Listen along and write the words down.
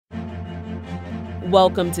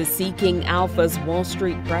Welcome to Seeking Alpha's Wall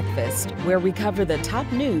Street Breakfast, where we cover the top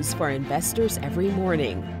news for investors every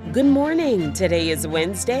morning. Good morning. Today is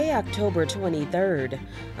Wednesday, October 23rd.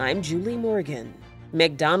 I'm Julie Morgan.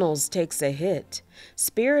 McDonald's takes a hit.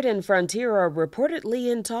 Spirit and Frontier are reportedly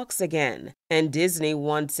in talks again, and Disney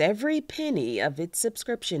wants every penny of its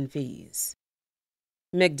subscription fees.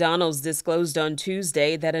 McDonald's disclosed on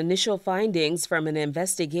Tuesday that initial findings from an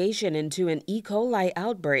investigation into an E. coli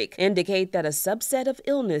outbreak indicate that a subset of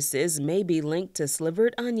illnesses may be linked to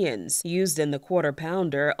slivered onions, used in the Quarter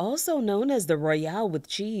Pounder, also known as the Royale with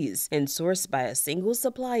cheese, and sourced by a single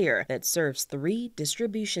supplier that serves 3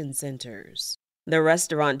 distribution centers. The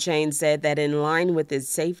restaurant chain said that in line with its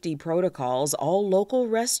safety protocols, all local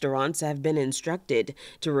restaurants have been instructed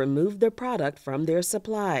to remove the product from their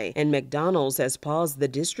supply, and McDonald's has paused the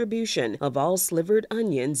distribution of all slivered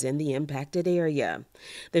onions in the impacted area.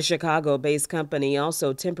 The Chicago-based company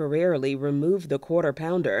also temporarily removed the Quarter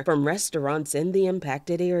Pounder from restaurants in the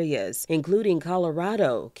impacted areas, including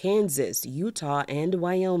Colorado, Kansas, Utah, and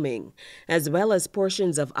Wyoming, as well as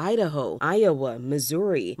portions of Idaho, Iowa,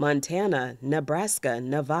 Missouri, Montana, Nebraska,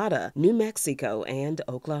 Nevada, New Mexico, and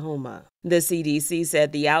Oklahoma. The CDC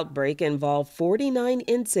said the outbreak involved 49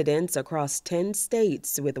 incidents across 10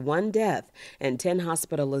 states, with 1 death and 10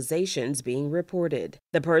 hospitalizations being reported.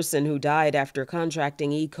 The person who died after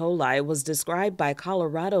contracting E. coli was described by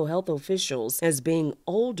Colorado health officials as being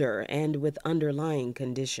older and with underlying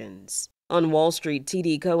conditions. On Wall Street,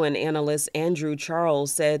 TD Cowen analyst Andrew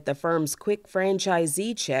Charles said the firm's quick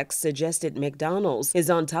franchisee checks suggested McDonald's is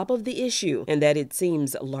on top of the issue and that it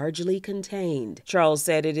seems largely contained. Charles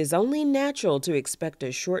said it is only natural to expect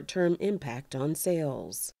a short-term impact on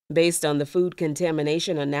sales. Based on the food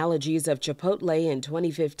contamination analogies of Chipotle in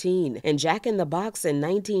 2015 and Jack in the Box in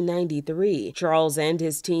 1993, Charles and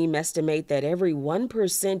his team estimate that every 1%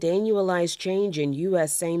 annualized change in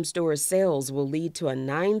U.S. same-store sales will lead to a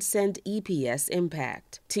 9-cent EPS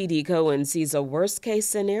impact. TD Cowen sees a worst-case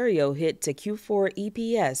scenario hit to Q4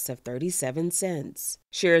 EPS of 37 cents.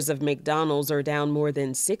 Shares of McDonald's are down more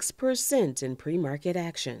than 6% in pre-market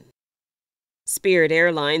action. Spirit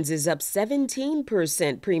Airlines is up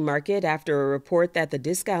 17% pre-market after a report that the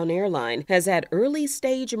discount airline has had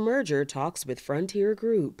early-stage merger talks with Frontier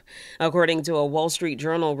Group. According to a Wall Street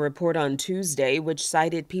Journal report on Tuesday, which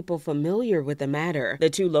cited people familiar with the matter,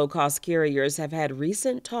 the 2 low-cost carriers have had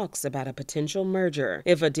recent talks about a potential merger.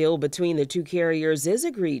 If a deal between the 2 carriers is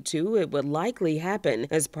agreed to, it would likely happen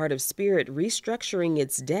as part of Spirit restructuring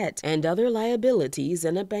its debt and other liabilities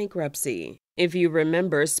in a bankruptcy. If you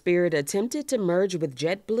remember, Spirit attempted to merge with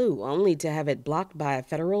JetBlue only to have it blocked by a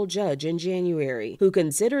federal judge in January, who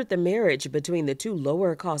considered the marriage between the 2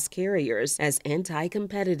 lower-cost carriers as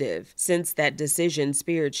anti-competitive. Since that decision,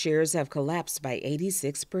 Spirit shares have collapsed by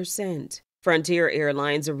 86%. Frontier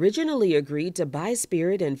Airlines originally agreed to buy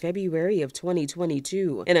Spirit in February of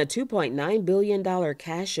 2022 in a $2.9 billion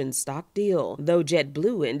cash and stock deal, though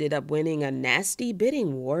JetBlue ended up winning a nasty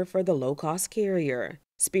bidding war for the low-cost carrier.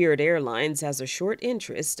 Spirit Airlines has a short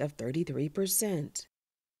interest of 33%.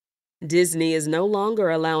 Disney is no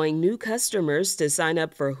longer allowing new customers to sign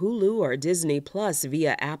up for Hulu or Disney Plus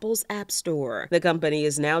via Apple's App Store. The company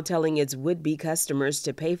is now telling its would-be customers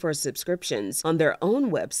to pay for subscriptions on their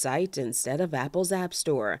own website instead of Apple's App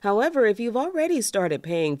Store. However, if you've already started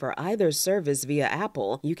paying for either service via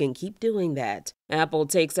Apple, you can keep doing that. Apple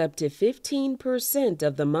takes up to 15%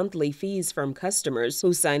 of the monthly fees from customers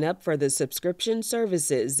who sign up for the subscription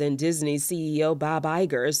services, and Disney CEO Bob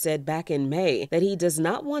Iger said back in May that he does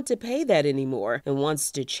not want to pay that anymore and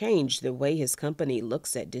wants to change the way his company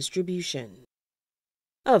looks at distribution.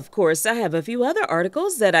 Of course, I have a few other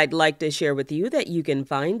articles that I'd like to share with you that you can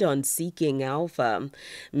find on Seeking Alpha.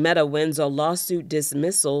 Meta wins a lawsuit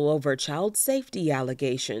dismissal over child safety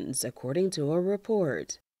allegations, according to a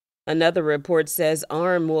report. Another report says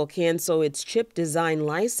ARM will cancel its chip design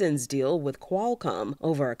license deal with Qualcomm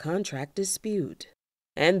over a contract dispute.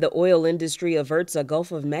 And the oil industry averts a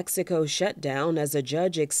Gulf of Mexico shutdown as a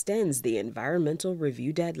judge extends the environmental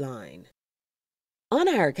review deadline. On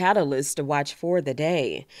our catalyst to watch for the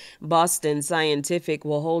day, Boston Scientific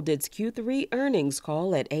will hold its Q3 earnings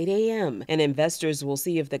call at 8 a.m., and investors will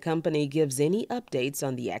see if the company gives any updates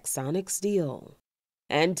on the Axonics deal.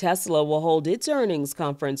 And Tesla will hold its earnings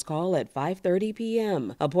conference call at 5:30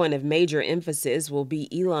 p.m. A point of major emphasis will be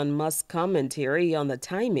Elon Musk's commentary on the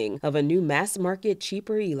timing of a new mass-market,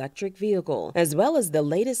 cheaper electric vehicle, as well as the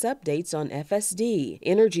latest updates on FSD,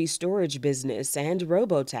 energy storage business, and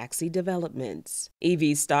robotaxi developments.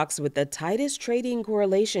 EV stocks with the tightest trading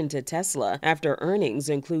correlation to Tesla after earnings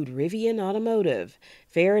include Rivian Automotive,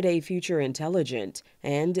 Faraday Future Intelligent,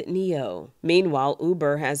 and NEO. Meanwhile,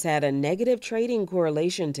 Uber has had a negative trading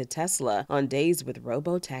correlation to Tesla on days with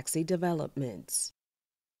robo-taxi developments.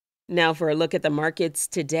 Now for a look at the markets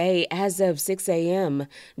today. As of 6 a.m.,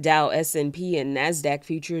 Dow, S&P, and NASDAQ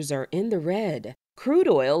futures are in the red. Crude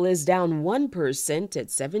oil is down 1% at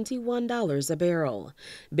 $71 a barrel.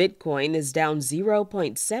 Bitcoin is down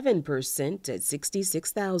 0.7% at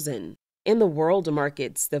 $66,000. In the world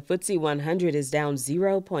markets, the FTSE 100 is down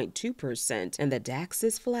 0.2% and the DAX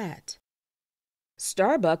is flat.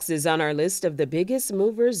 Starbucks is on our list of the biggest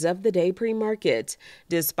movers of the day pre-market.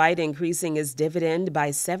 Despite increasing its dividend by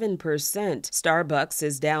 7%, Starbucks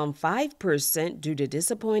is down 5% due to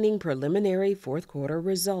disappointing preliminary fourth-quarter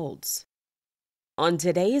results. On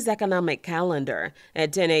today's economic calendar,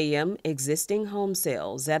 at 10 a.m., existing home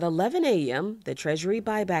sales. At 11 a.m., the Treasury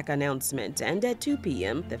buyback announcement. And at 2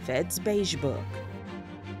 p.m., the Fed's Beige Book.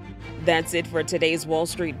 That's it for today's Wall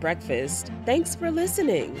Street Breakfast. Thanks for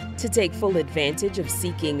listening. To take full advantage of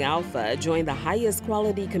Seeking Alpha, join the highest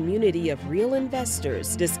quality community of real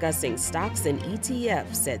investors discussing stocks and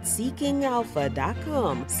ETFs at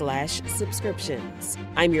seekingalpha.com/subscriptions.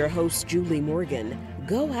 I'm your host, Julie Morgan.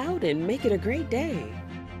 Go out and make it a great day.